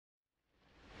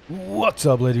What's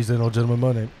up, ladies and gentlemen?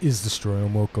 My name is Destroyer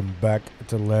and welcome back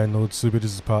to Landlords Super.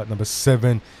 This is part number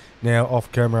 7. Now, off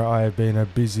camera, I have been a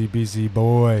busy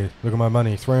boy. Look at my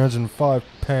money,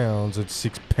 £305 and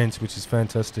 6 pence, which is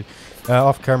fantastic.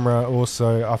 Off camera,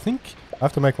 also, I think I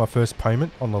have to make my first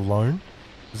payment on the loan.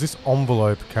 Because this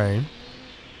envelope came.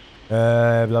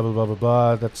 Blah, blah, blah, blah,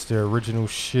 blah. That's the original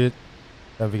shit.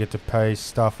 Don't forget to pay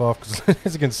stuff off, because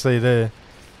as you can see there,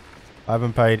 I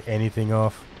haven't paid anything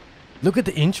off. Look at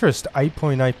the interest,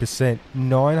 8.8%,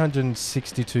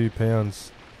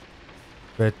 £962.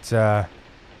 But,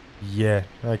 yeah,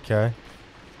 okay.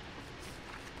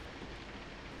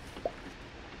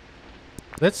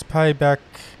 Let's pay back.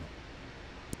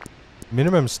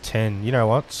 Minimum's 10. You know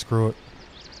what? Screw it.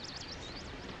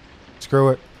 Screw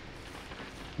it.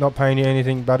 Not paying you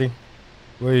anything, buddy.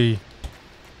 Alright,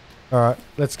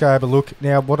 let's go have a look.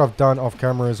 Now, what I've done off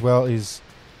camera as well is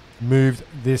moved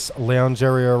this lounge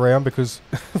area around because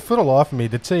for the life of me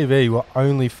the TV will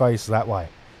only face that way,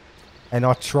 and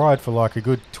I tried for like a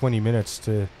good 20 minutes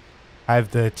to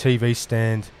have the TV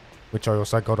stand, which I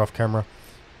also got off camera.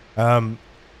 Yeah,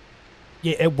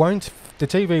 it won't, the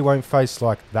TV won't face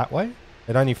like that way,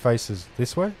 it only faces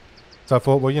this way. So I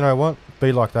thought, well, you know what,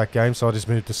 be like that game, so I just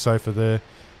moved the sofa there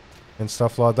and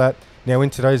stuff like that. Now in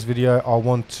today's video I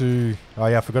want to, oh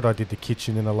yeah, I forgot I did the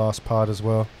kitchen in the last part as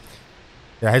well.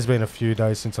 It has been a few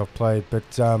days since I've played, but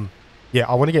yeah,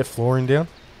 I want to get flooring down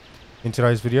in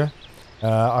today's video.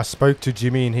 I spoke to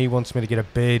Jimmy and he wants me to get a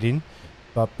bed in,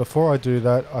 but before I do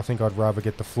that, I think I'd rather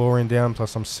get the flooring down,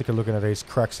 plus I'm sick of looking at these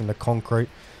cracks in the concrete.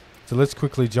 So let's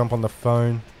quickly jump on the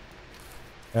phone.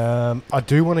 I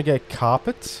do want to get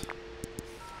carpet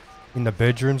in the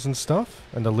bedrooms and stuff,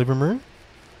 and the living room.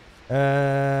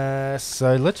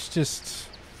 So let's just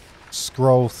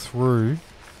scroll through.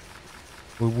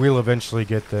 We will eventually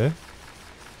get there.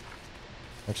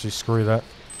 Actually, screw that.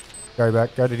 Go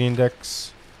back. Go to the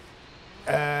index.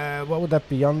 What would that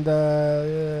be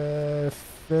under?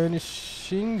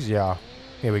 Furnishings? Yeah.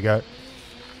 Here we go.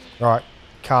 Alright.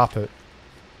 Carpet.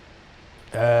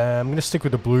 I'm going to stick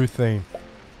with the blue theme.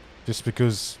 Just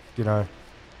because, you know.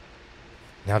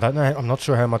 Now, I don't know. I'm not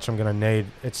sure how much I'm going to need.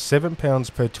 It's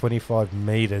 £7 per 25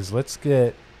 meters. Let's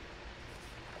get...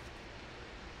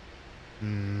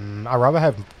 I'd rather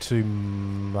have too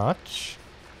much.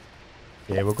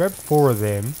 Yeah, we'll grab 4 of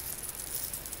them.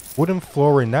 Wooden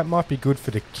flooring, that might be good for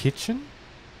the kitchen.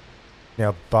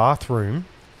 Now, bathroom.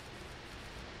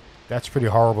 That's pretty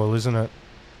horrible, isn't it?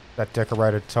 That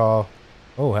decorated tile.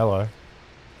 Oh, hello.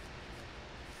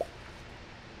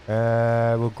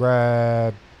 We'll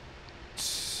grab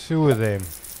 2 of them.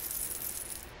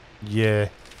 Yeah.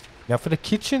 Now, for the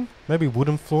kitchen, maybe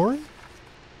wooden flooring?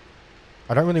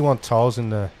 I don't really want tiles in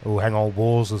the... Oh, hang on,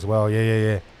 walls as well.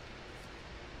 Yeah.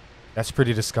 That's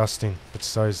pretty disgusting, but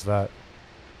so's that.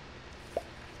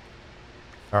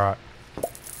 Alright.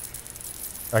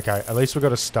 Okay, at least we've got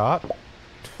to start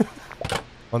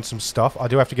on some stuff. I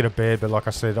do have to get a bed, but like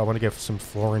I said, I want to get some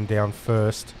flooring down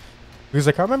first. Because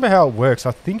I can't remember how it works.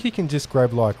 I think you can just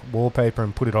grab, like, wallpaper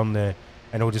and put it on there,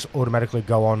 and it'll just automatically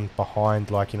go on behind,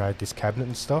 like, you know, this cabinet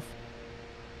and stuff.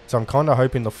 So I'm kind of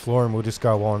hoping the flooring will just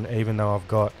go on, even though I've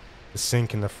got the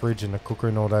sink and the fridge and the cooker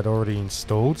and all that already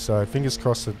installed. So fingers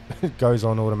crossed it goes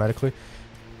on automatically.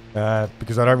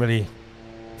 Because I don't really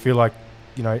feel like,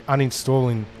 you know,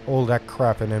 uninstalling all that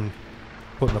crap and then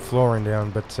putting the flooring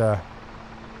down. But,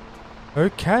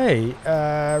 okay.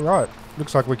 Right.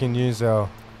 Looks like we can use our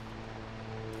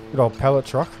good old pallet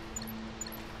truck.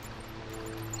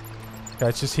 Okay,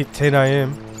 it's just hit 10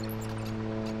 AM.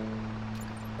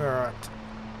 Alright.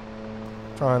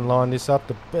 Try and line this up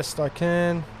the best I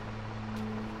can.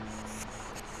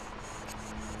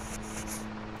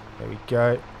 There we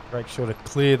go. Make sure to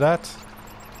clear that.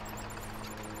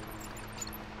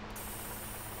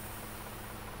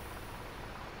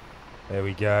 There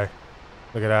we go.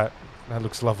 Look at that. That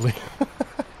looks lovely.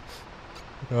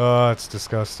 Oh, it's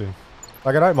disgusting.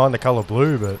 Like, I don't mind the colour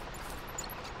blue, but...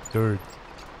 Dude.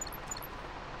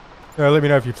 Let me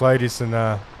know if you played this and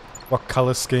what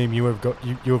colour scheme you have got.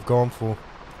 You have gone for.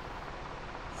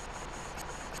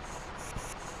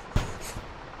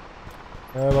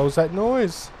 What was that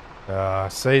noise?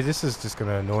 See, this is just going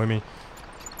to annoy me.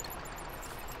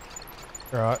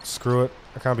 Alright, screw it.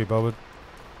 I can't be bothered.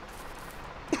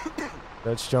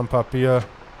 Let's jump up here.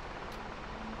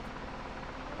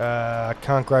 I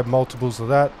can't grab multiples of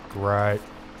that. Great.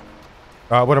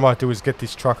 Alright, what I might do is get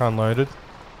this truck unloaded.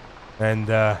 And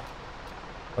I'll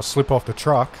slip off the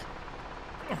truck.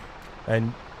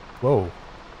 And... Whoa.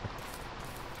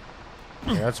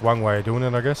 Yeah, that's one way of doing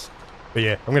it, I guess. But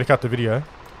yeah, I'm going to cut the video.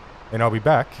 And I'll be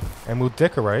back. And we'll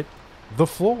decorate the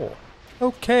floor.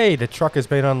 Okay, the truck has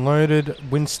been unloaded.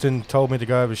 Winston told me to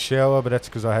go have a shower, but that's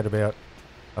because I had about,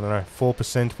 I don't know,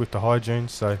 4% with the hygiene,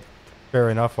 so fair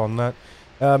enough on that.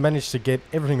 Managed to get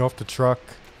everything off the truck.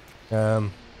 I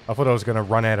thought I was going to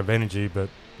run out of energy, but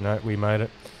no, we made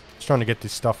it. Just trying to get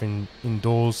this stuff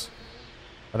indoors.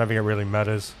 I don't think it really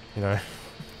matters, you know.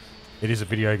 It is a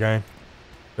video game.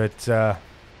 But I'll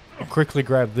quickly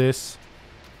grab this.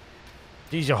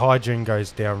 Geez, your hygiene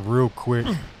goes down real quick.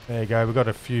 There you go, we've got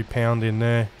a few pound in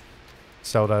there.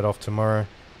 Sell that off tomorrow.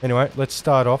 Anyway, let's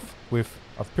start off with,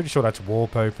 I'm pretty sure that's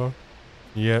wallpaper.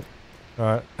 Yep.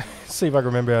 Alright, see if I can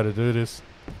remember how to do this.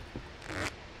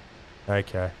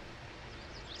 Okay.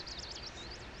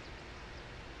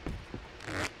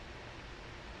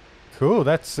 Cool,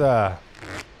 that's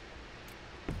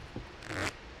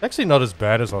actually not as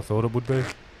bad as I thought it would be.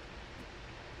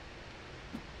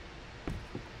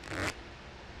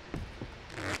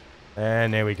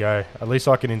 And there we go. At least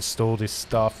I can install this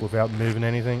stuff without moving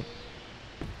anything.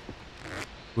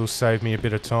 Will save me a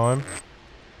bit of time.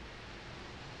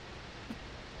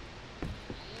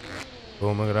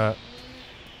 Boom, look at that.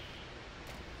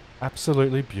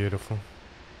 Absolutely beautiful.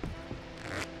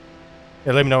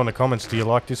 Yeah, let me know in the comments, do you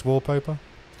like this wallpaper?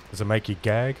 Does it make you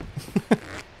gag?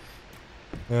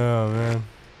 Oh, man.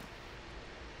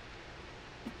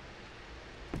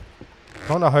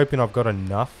 Kinda hoping I've got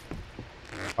enough.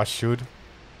 I should.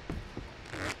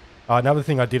 Another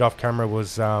thing I did off camera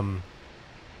was, I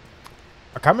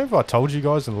can't remember if I told you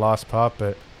guys in the last part,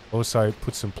 but also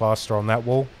put some plaster on that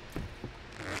wall.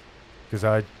 Because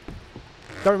I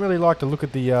don't really like to look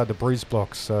at the breeze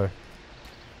blocks, so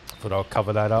I thought I'll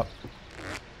cover that up.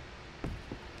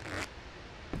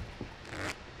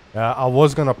 I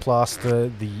was going to plaster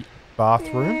the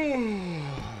bathroom.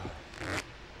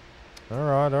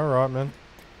 Alright, man.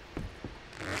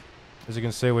 As you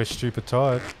can see, we're stupid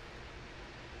tired.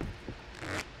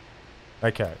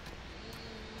 Okay.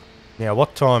 Now,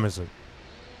 what time is it?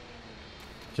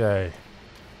 Okay.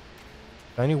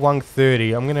 Only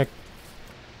 1:30. I'm gonna...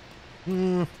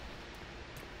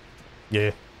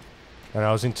 Yeah. And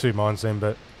I was in two minds then,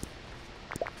 but...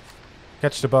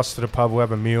 Catch the bus to the pub, we'll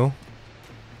have a meal.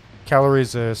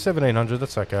 Calories are 1700,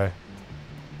 that's okay.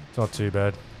 It's not too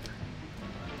bad.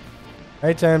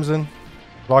 Hey Tamsin.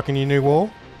 Liking your new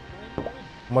wall?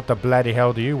 What the bloody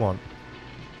hell do you want?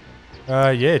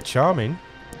 Yeah, charming.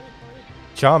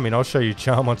 Charming, I'll show you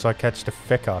charm once I catch the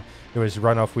fecker who has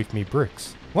run off with me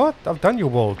bricks. What? I've done your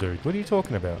wall, dude. What are you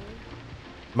talking about?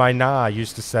 My nah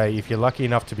used to say, if you're lucky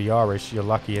enough to be Irish, you're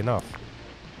lucky enough.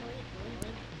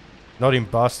 Not in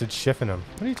bastard Cheffingham.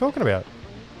 What are you talking about?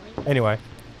 Anyway,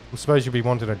 I suppose you'll be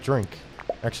wanting a drink.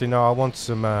 Actually, no, I want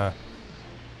some, I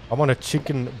want a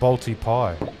chicken balti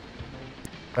pie.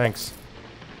 Thanks.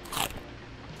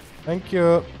 Thank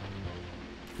you.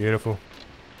 Beautiful.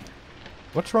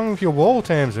 What's wrong with your wall,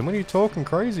 Tamsin? What are you talking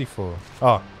crazy for?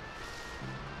 Oh.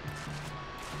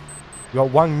 You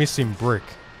got one missing brick.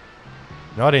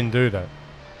 No, I didn't do that.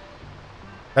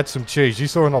 That's some cheese. You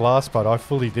saw in the last part, I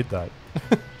fully did that.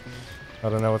 I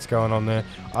don't know what's going on there.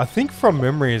 I think from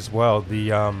memory as well,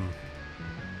 the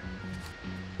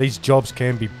these jobs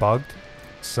can be bugged.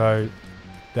 So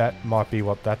that might be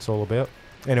what that's all about.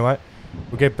 Anyway,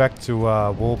 we'll get back to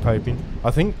wallpaping.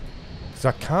 I think, because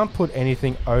I can't put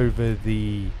anything over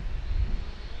the,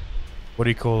 what do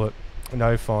you call it?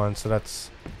 No fines. So that's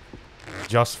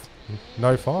just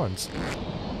no fines.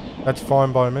 That's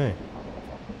fine by me.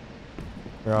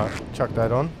 Right, chuck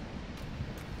that on.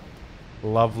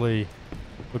 Lovely.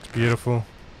 Looks beautiful.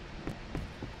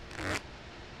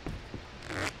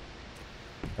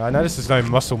 I notice there's no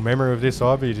muscle memory of this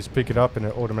either. You just pick it up and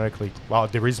it automatically... Well,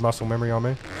 there is muscle memory, I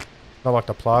mean. Not like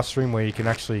the plastering where you can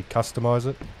actually customize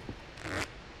it.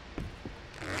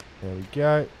 There we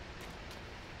go.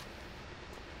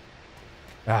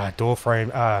 Door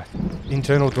frame.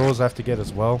 Internal doors I have to get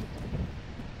as well.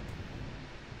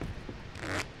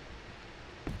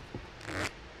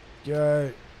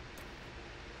 Go.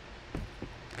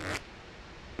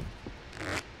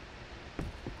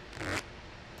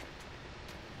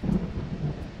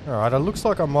 Alright, it looks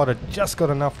like I might have just got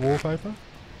enough wallpaper.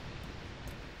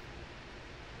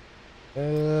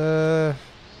 Okay.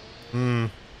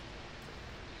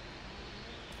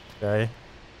 I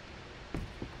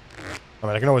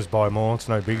mean, I can always buy more. It's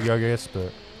no biggie, I guess,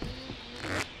 but...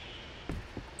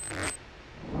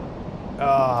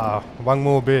 One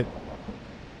more bit.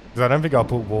 Because I don't think I'll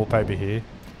put wallpaper here.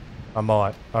 I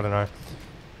might. I don't know.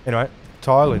 Anyway,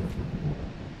 tiling.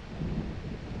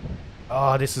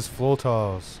 This is floor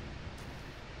tiles.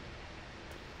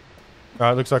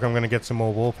 Alright, looks like I'm going to get some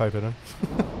more wallpaper then.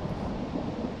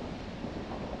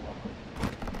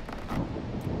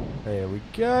 There we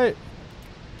go.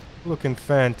 Looking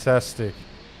fantastic.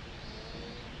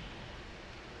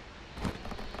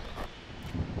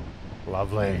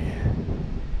 Lovely.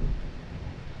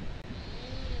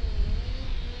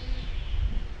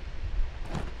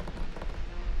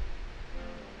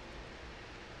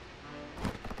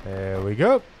 There we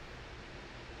go.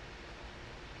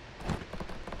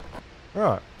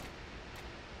 Right.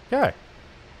 Okay.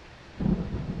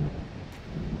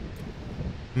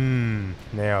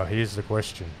 Now here's the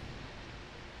question.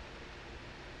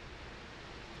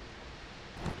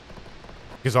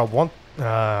 Because I want...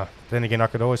 then again, I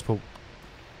could always put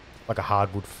like a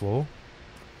hardwood floor.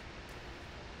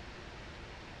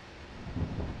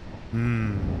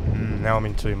 Now I'm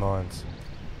in two minds.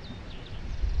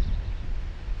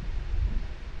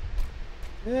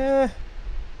 Yeah.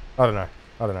 I don't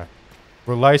know.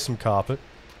 We'll lay some carpet.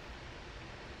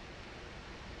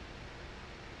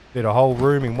 Did a whole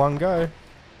room in one go.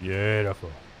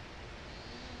 Beautiful.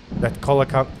 That color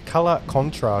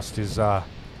contrast is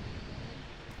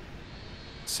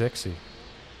sexy.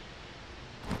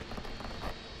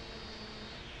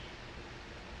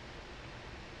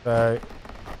 So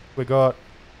we got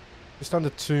just under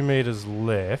 2 meters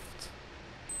left.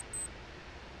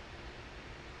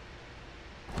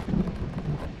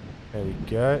 There we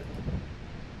go.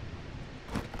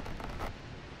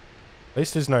 At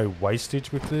least there's no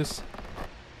wastage with this.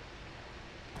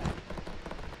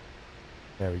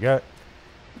 There we go.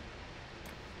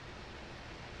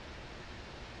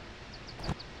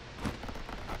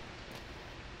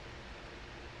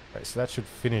 Okay, so that should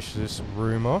finish this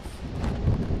room off.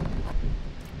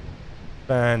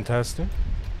 Fantastic.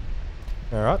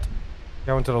 Alright.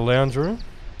 Go into the lounge room.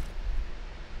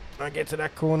 Can I get to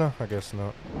that corner? I guess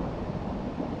not.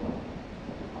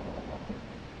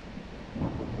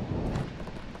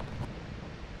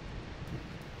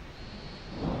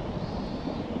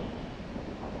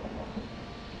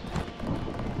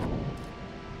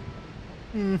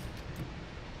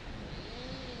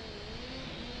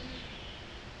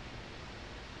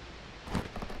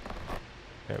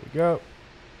 There we go.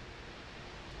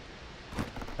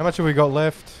 How much have we got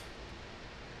left?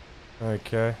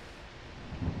 Okay.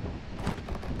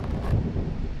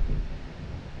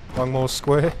 One more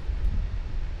square.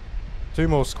 2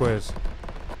 more squares.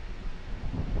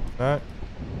 No.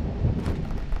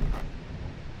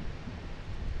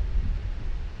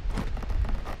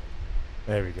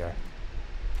 There we go.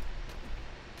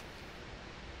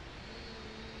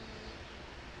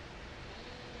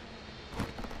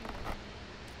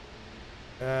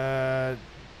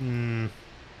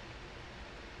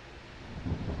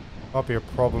 Might be a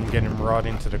problem getting right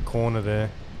into the corner there.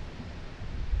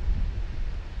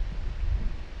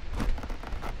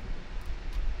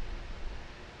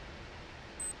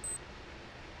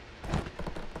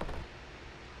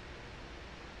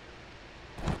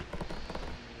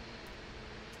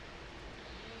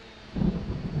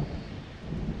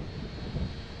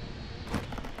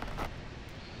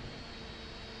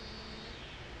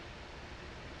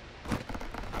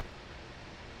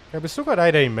 Yeah, we've still got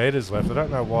 18 meters left. I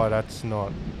don't know why that's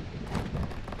not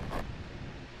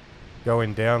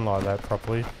going down like that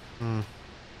properly. You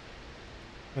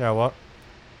know what?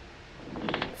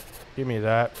 Give me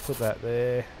that. Put that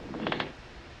there.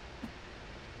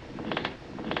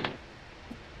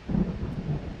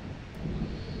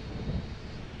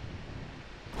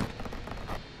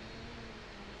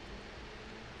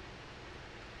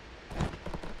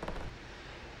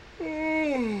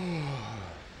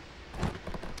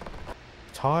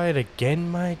 Tired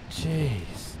again, mate?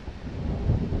 Jeez.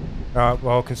 Alright,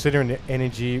 well, considering the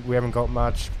energy, we haven't got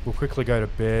much. We'll quickly go to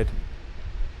bed.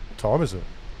 What time is it?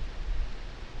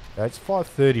 Okay, it's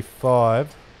 5:35.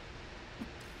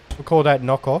 We'll call that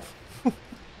knockoff.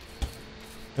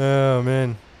 Oh,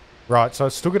 man. Right, so I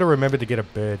still got to remember to get a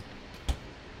bed.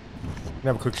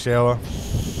 Have a quick shower.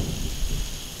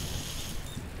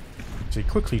 So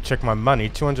quickly check my money.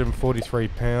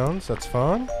 £243. That's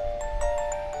fine.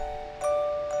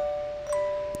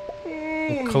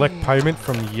 We'll collect payment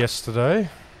from yesterday.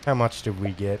 How much did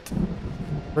we get?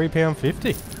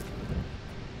 £3.50.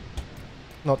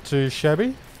 Not too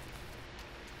shabby.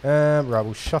 Right,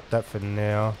 we'll shut that for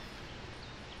now.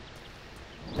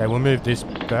 Okay, we'll move this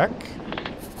back.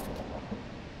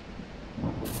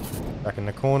 Back in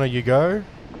the corner you go.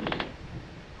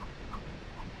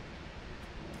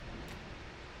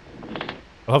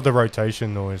 I love the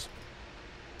rotation noise.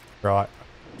 Right,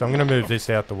 so I'm going to move this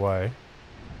out the way.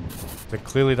 It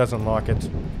clearly doesn't like it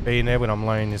being there when I'm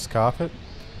laying this carpet.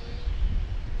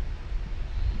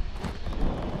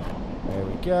 There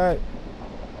we go.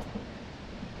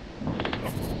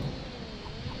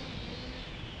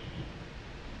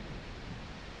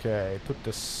 Okay, put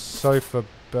the sofa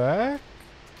back.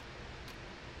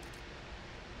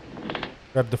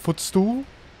 Grab the footstool.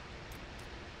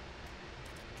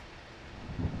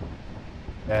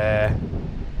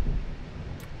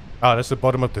 Oh, that's the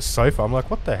bottom of the sofa. I'm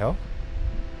like, what the hell?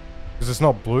 Because it's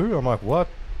not blue? I'm like, what?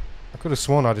 I could have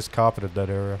sworn I just carpeted that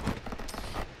area.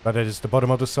 But it is the bottom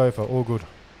of the sofa. All good.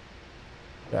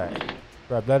 Okay.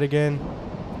 Grab that again.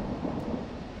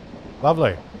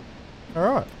 Lovely.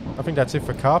 Alright. I think that's it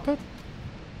for carpet.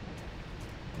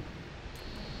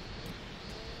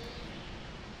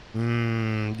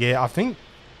 Yeah, I think...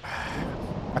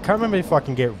 I can't remember if I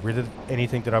can get rid of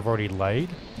anything that I've already laid.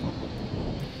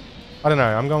 I don't know.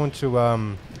 I'm going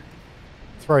to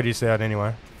throw this out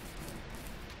anyway.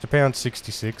 It's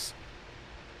 £1.66.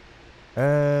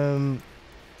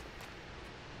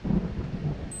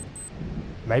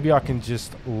 Maybe I can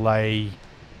just lay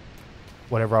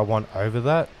whatever I want over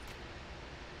that.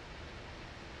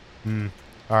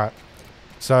 Alright.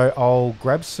 So I'll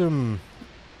grab some...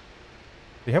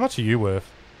 How much are you worth?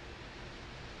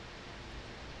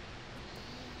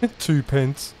 2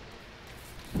 pence.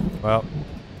 Well,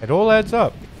 it all adds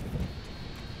up.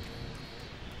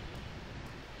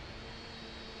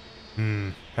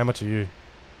 How much are you?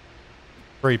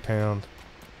 £3.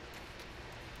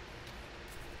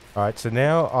 Alright, so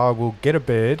now I will get a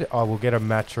bed. I will get a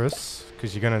mattress,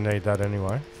 because you're going to need that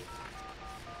anyway.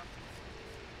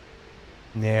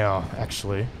 Now,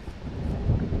 actually...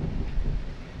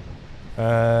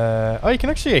 oh, you can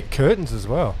actually get curtains as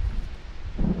well.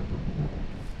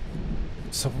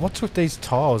 So what's with these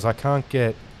tiles? I can't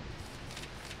get...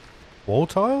 wall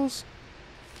tiles?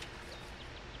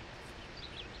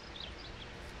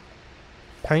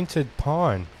 Painted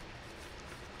pine.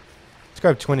 Let's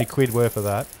grab 20 quid worth of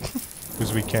that.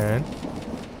 Because we can.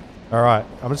 Alright,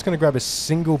 I'm just going to grab a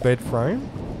single bed frame.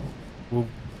 We'll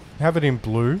have it in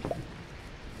blue.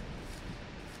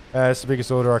 That's the biggest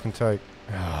order I can take.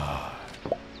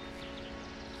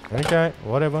 Okay,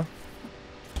 whatever.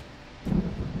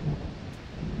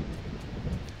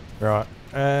 Right.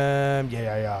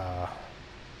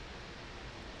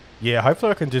 Yeah,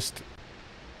 hopefully I can just...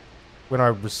 When I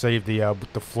receive the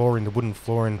flooring, the wooden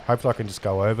flooring, hopefully I can just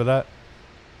go over that.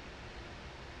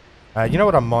 You know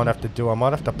what I might have to do? I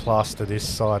might have to plaster this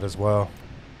side as well.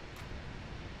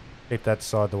 Keep that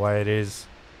side the way it is.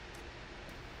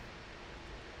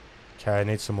 Okay, I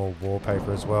need some more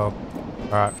wallpaper as well.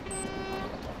 Alright.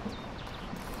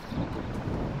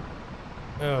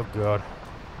 Oh god.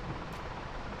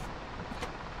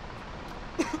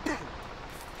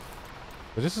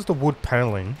 So this is the wood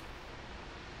paneling.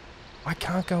 I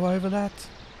can't go over that.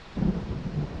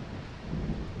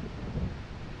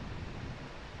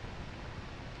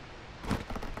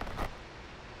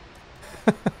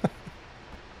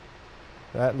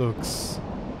 That looks...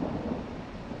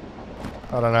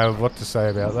 I don't know what to say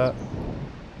about that.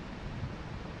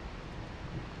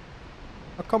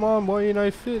 Oh, come on, why are you no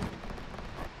fit?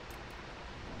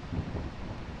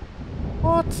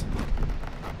 What?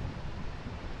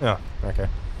 Oh, okay.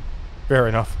 Fair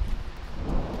enough.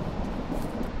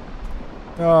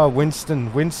 Oh, Winston,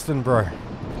 bro.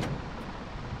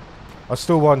 I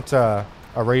still want a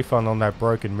refund on that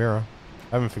broken mirror.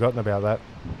 I haven't forgotten about that.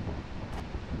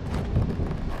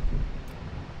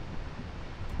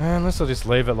 Unless I just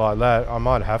leave it like that. I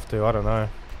might have to, I don't know.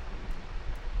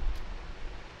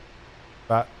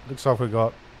 But, looks like we've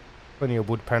got plenty of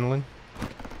wood paneling.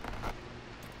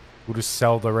 We'll just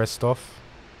sell the rest off.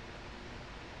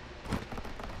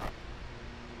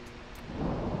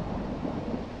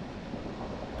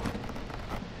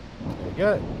 There you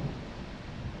go.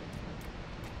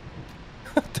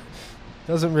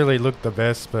 Doesn't really look the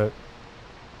best, but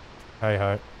hey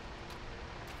ho.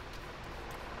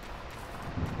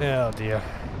 Oh dear.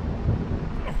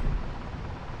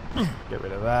 Get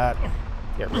rid of that.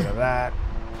 Get rid of that.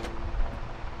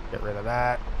 Get rid of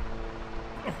that.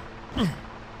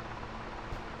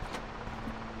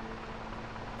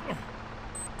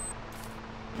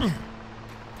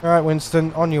 Alright,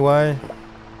 Winston, on your way.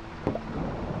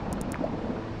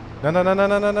 No,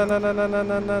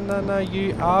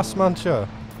 you arse muncher.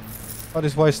 I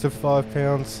just wasted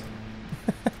 £5.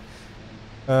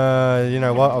 You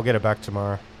know what? I'll get it back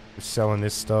tomorrow. Just selling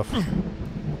this stuff.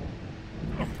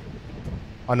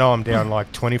 I know I'm down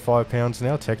like £25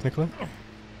 now, technically.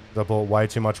 I bought way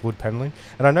too much wood paneling.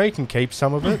 And I know you can keep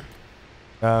some of it.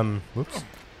 Whoops.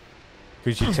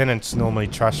 Because your tenants normally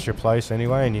trust your place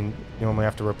anyway, and you normally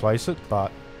have to replace it,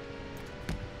 but...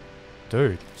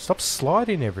 Dude, stop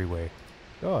sliding everywhere.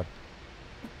 God.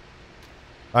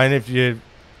 And if you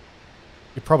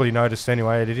probably noticed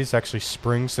anyway, it is actually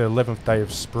spring, so 11th day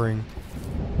of spring.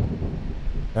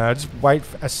 Just wait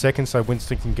for a second so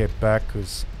Winston can get back,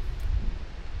 because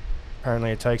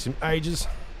apparently it takes him ages.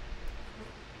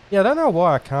 Yeah, I don't know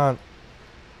why I can't.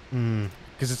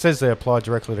 Because it says they apply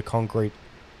directly to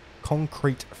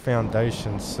concrete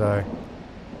foundations, so.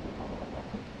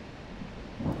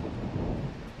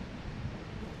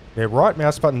 Yeah, right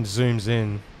mouse button zooms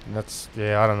in. And that's,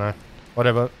 yeah, I don't know.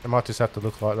 Whatever, it might just have to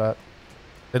look like that.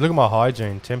 Hey, look at my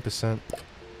hygiene, 10%.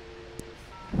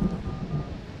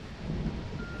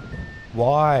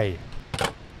 Why?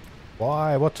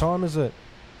 Why? What time is it?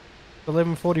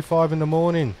 11:45 in the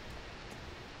morning.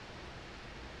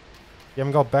 You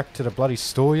haven't got back to the bloody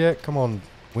store yet? Come on,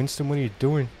 Winston, what are you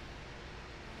doing?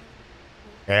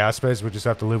 Yeah, I suppose we'll just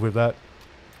have to live with that.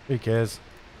 Who cares?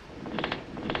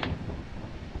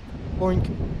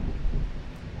 Boink.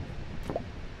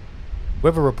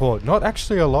 Weather report. Not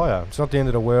actually a liar. It's not the end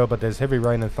of the world, but there's heavy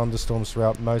rain and thunderstorms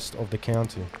throughout most of the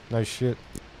county. No shit.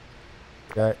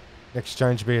 Okay. Next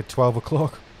change will be at 12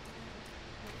 o'clock.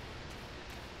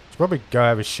 Should probably go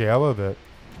have a shower, but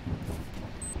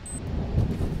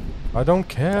I don't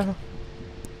care.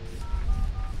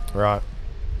 Right.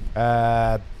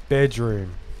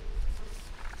 Bedroom.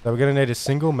 So we're going to need a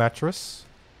single mattress.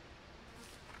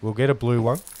 We'll get a blue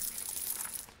one.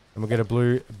 And we'll get a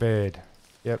blue bed.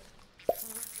 Yep.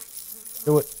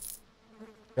 Do it.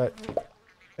 Okay.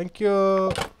 Thank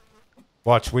you.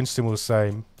 Watch, Winston will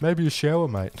say, maybe a shower,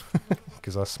 mate.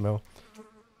 Because I smell.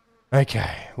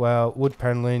 Okay. Well, wood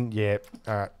paneling. Yeah.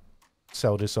 Alright.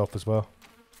 Sell this off as well.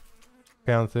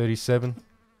 £1.37.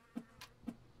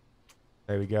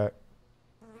 There we go.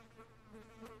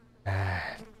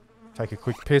 Take a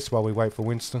quick piss while we wait for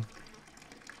Winston.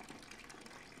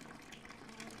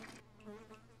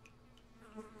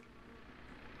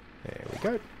 There we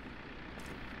go.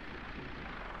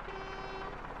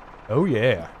 Oh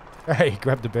yeah. Hey,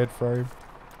 grab the bed frame.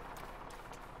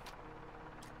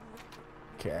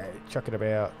 Okay, chuck it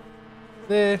about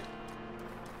there.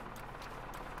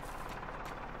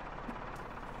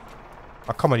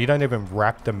 Oh, come on, you don't even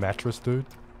wrap the mattress, dude.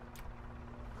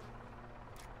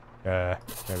 There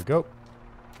we go.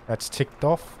 That's ticked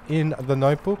off in the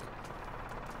notebook.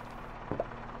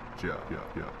 Yeah.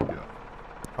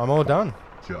 I'm all done.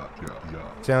 Yeah.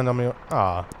 Sound on me.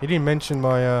 Ah, he didn't mention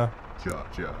my, Yeah.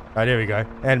 Oh, there we go.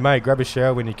 And, mate, grab a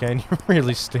shower when you can. You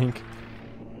really stink.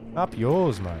 Up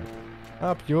yours, mate.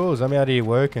 Up yours. I'm out here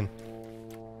working.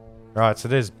 Right, so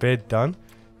there's bed done.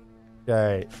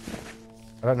 Okay.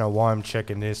 I don't know why I'm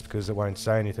checking this, because it won't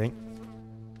say anything.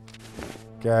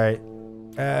 Okay.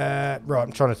 Right,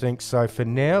 I'm trying to think. So, for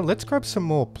now, let's grab some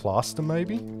more plaster,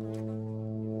 maybe.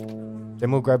 Then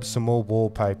we'll grab some more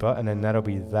wallpaper, and then that'll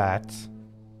be that.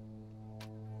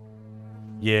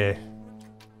 Yeah.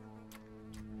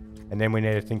 And then we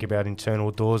need to think about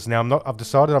internal doors. Now, I've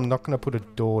decided I'm not going to put a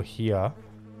door here.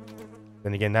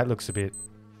 Then again, that looks a bit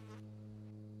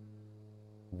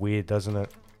weird, doesn't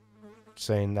it?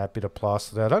 Seeing that bit of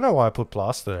plaster there. I don't know why I put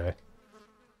plaster there.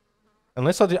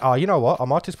 Unless I did... Oh, you know what? I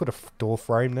might just put a door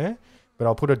frame there. But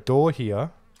I'll put a door here.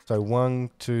 So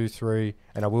 1, 2, 3.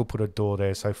 And I will put a door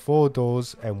there. So 4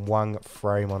 doors and 1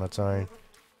 frame on its own.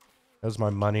 That was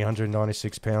my money,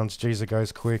 £196. Jeez, it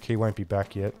goes quick. He won't be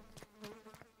back yet.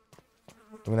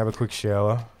 I'm going to have a quick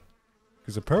shower.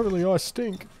 Because apparently I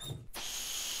stink.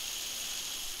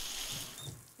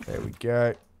 There we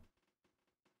go.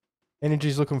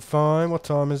 Energy's looking fine. What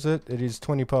time is it? It is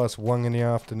 1:20 in the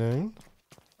afternoon.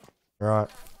 Right.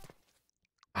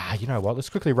 Ah, you know what? Let's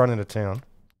quickly run into town.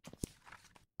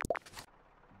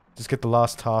 Just get the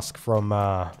last task from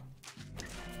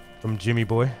Jimmy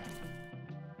Boy.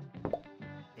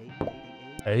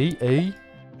 A.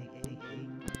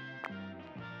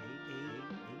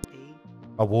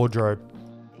 A wardrobe.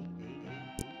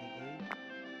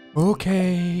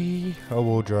 Okay. A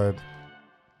wardrobe.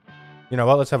 You know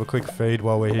what? Let's have a quick feed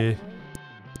while we're here.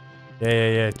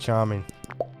 Yeah. Charming.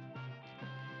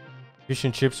 Fish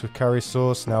and chips with curry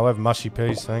sauce. No, I'll have mushy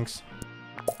peas, thanks.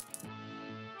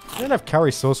 You don't have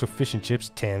curry sauce with fish and chips,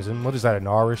 Tamsin. What is that, an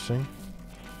Irish thing?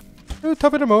 Oh,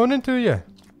 top of the morning to you.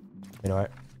 Anyway.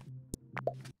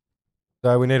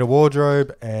 So we need a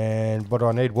wardrobe, and what do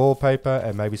I need? Wallpaper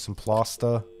and maybe some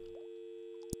plaster.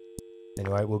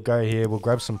 Anyway, we'll go here. We'll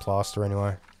grab some plaster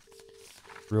anyway.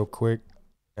 Real quick.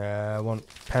 I want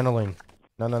paneling.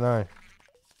 No.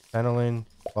 Paneling,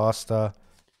 plaster.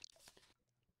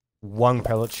 1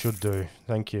 pellet should do.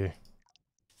 Thank you.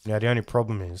 Now, the only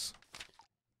problem is...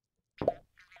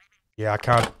 Yeah, I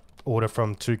can't order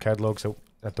from 2 catalogs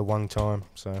at the one time,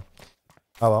 so...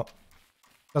 Oh well.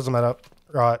 Doesn't matter.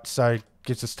 Right, so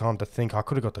gives us time to think. I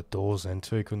could have got the doors then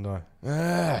too, couldn't I?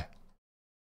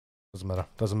 Doesn't matter.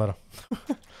 Doesn't matter.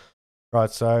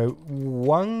 Right, so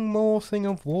one more thing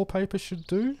of wallpaper should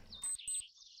do.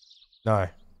 No.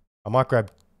 I might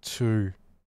grab 2.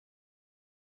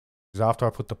 Because after I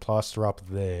put the plaster up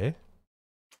there.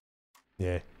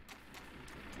 Yeah.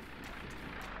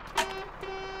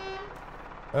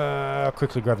 I'll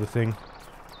quickly grab the thing.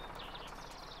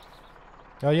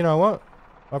 Oh, you know what?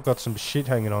 I've got some shit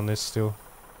hanging on this still.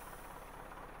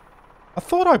 I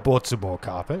thought I bought some more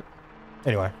carpet.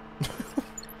 Anyway.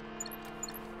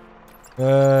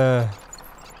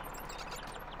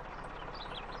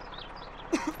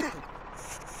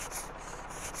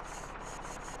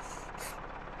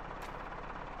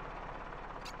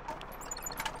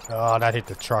 Oh, that hit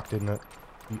the truck, didn't it?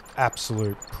 You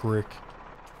absolute prick.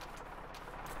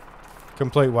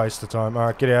 Complete waste of time.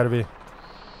 Alright, get out of here.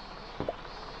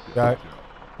 Go.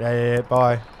 Yeah,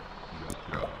 bye.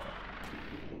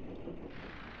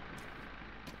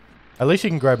 At least you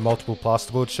can grab multiple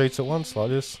plasterboard sheets at once, like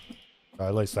this. Oh,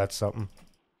 at least that's something.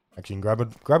 Actually, you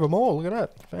can grab them all. Look at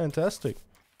that. Fantastic.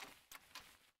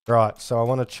 Right, so I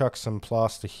want to chuck some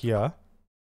plaster here.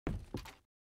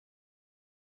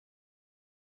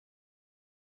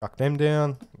 Chuck them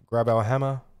down. Grab our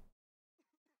hammer.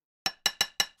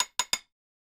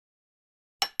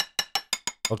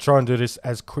 I'll try and do this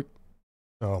as quick.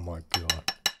 Oh my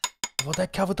god. Well,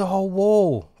 that covered the whole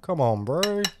wall. Come on,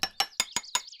 bro.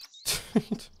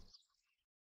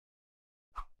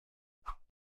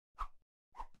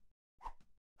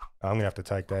 I'm gonna have to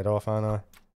take that off, aren't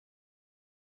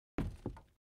I?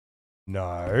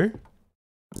 No.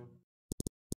 So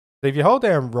if you hold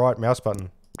down right mouse button,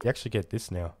 you actually get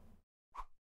this now.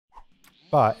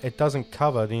 But it doesn't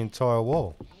cover the entire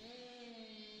wall.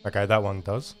 Okay, that one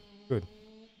does. Good.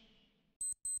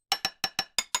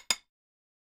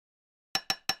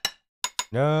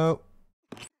 No.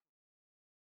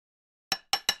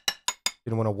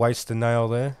 Didn't want to waste the nail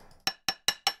there.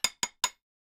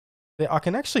 I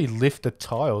can actually lift the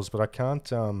tiles, but I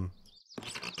can't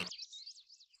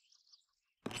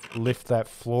lift that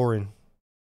flooring.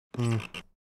 A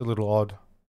little odd.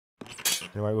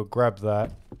 Anyway, we'll grab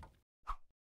that.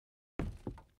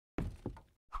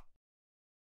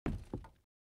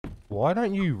 Why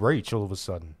don't you reach all of a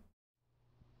sudden?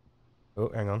 Oh,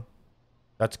 hang on.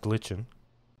 That's glitching.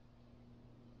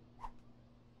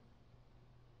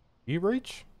 You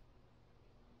reach?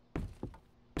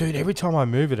 Dude, every time I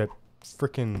move it, it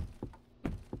freaking...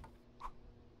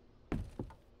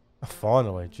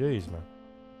 Finally, jeez, man.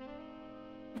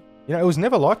 You know, it was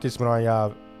never like this when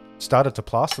I started to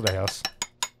plaster the house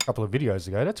a couple of videos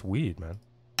ago. That's weird, man.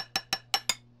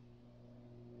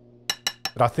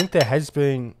 But I think there has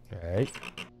been... Hey,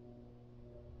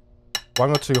 1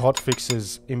 or 2 hot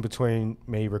fixes in between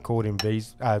me recording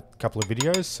these couple of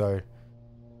videos, so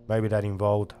maybe that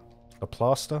involved the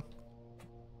plaster.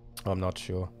 I'm not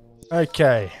sure.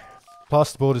 Okay,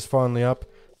 plasterboard is finally up.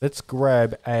 Let's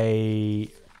grab a...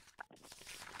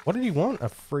 What did he want? A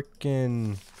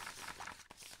freaking...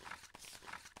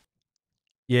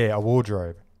 Yeah, a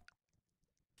wardrobe.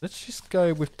 Let's just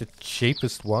go with the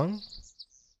cheapest one.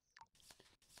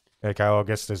 Okay, well, I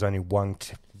guess there's only one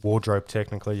wardrobe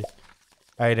technically.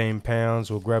 £18.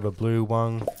 We'll grab a blue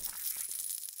one.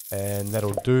 And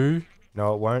that'll do.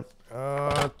 No, it won't.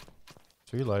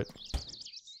 Too late.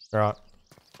 Alright.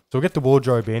 So we'll get the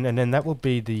wardrobe in, and then that will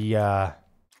be the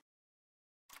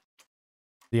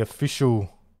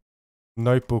official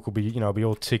notebook will be, you know, be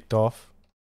all ticked off.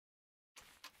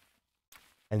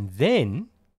 And then,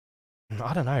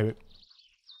 I don't know.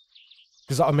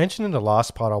 Because I mentioned in the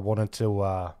last part I wanted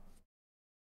to,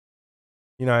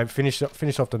 you know, finish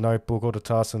off the notebook, all the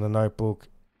tasks in the notebook,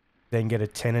 then get a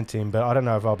tenant in. But I don't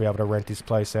know if I'll be able to rent this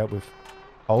place out with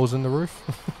holes in the roof.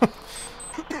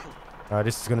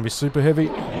 This is going to be super heavy.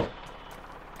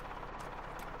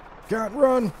 Can't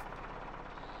run.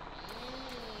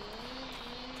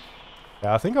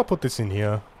 Yeah, I think I'll put this in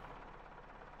here.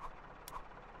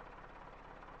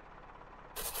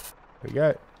 There we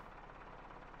go.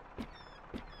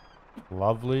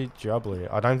 Lovely jubbly.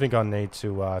 I don't think I need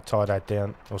to tie that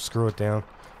down or screw it down.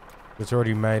 It's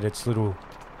already made its little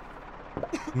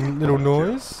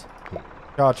noise.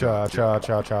 Cha cha cha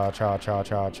cha cha cha cha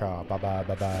cha cha. Bye bye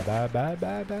bye bye bye bye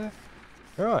bye bye.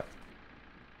 Alright.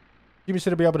 Jimmy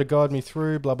said to be able to guide me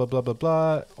through blah blah blah blah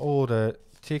blah. All the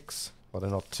ticks. Well, they're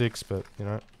not ticks, but you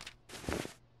know.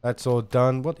 That's all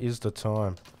done. What is the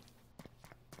time?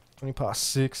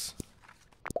 6:20.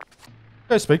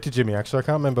 Go speak to Jimmy, actually. I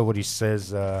can't remember what he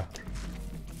says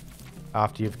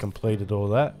after you've completed all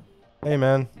that. Hey,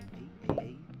 man.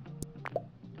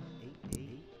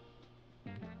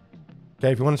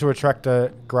 Okay, if you wanted to attract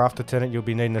a grafter tenant, you'll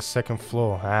be needing a second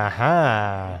floor.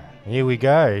 Aha! Here we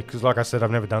go. Because like I said, I've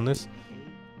never done this.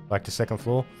 Like the second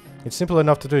floor. It's simple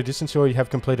enough to do. Just ensure you have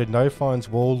completed no fines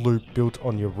wall loop built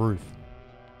on your roof.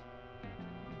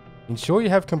 Ensure you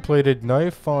have completed no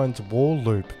fines wall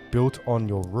loop built on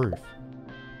your roof.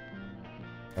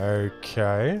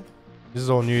 Okay. This is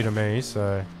all new to me,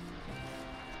 so...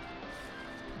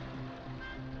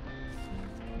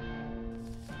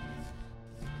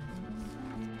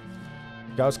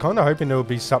 I was kind of hoping there would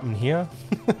be something here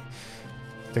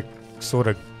to sort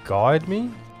of guide me.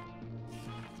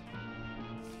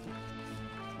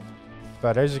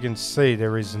 But as you can see,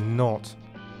 there is not.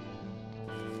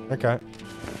 Okay.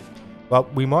 Well,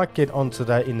 we might get onto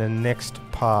that in the next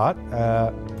part.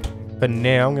 But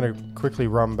now I'm going to quickly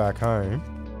run back home.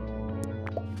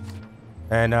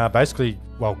 And basically,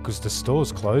 well, because the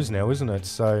store's closed now, isn't it?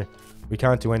 So we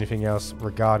can't do anything else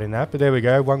regarding that. But there we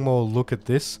go. One more look at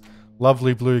this.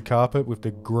 Lovely blue carpet with the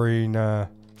green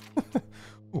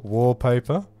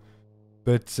wallpaper.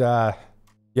 But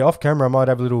yeah, off camera I might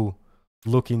have a little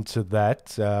look into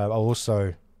that. I'll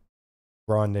also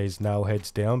grind these nail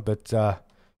heads down. But yeah,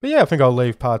 I think I'll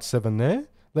leave part 7 there.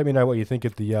 Let me know what you think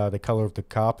of the colour of the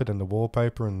carpet and the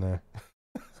wallpaper and the...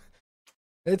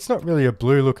 It's not really a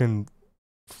blue looking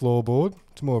floorboard.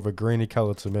 It's more of a greeny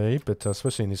colour to me, but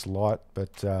especially in this light.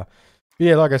 But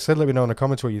yeah, like I said, let me know in the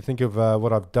comments what you think of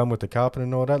what I've done with the carpet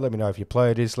and all that. Let me know if you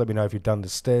played this. Let me know if you've done the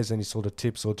stairs. Any sort of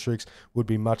tips or tricks would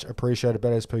be much appreciated.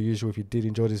 But as per usual, if you did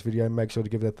enjoy this video, make sure to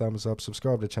give it a thumbs up.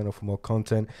 Subscribe to the channel for more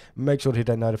content. Make sure to hit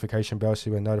that notification bell so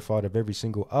you are notified of every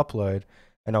single upload.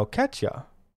 And I'll catch ya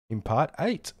in part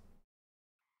 8.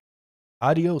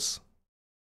 Adios.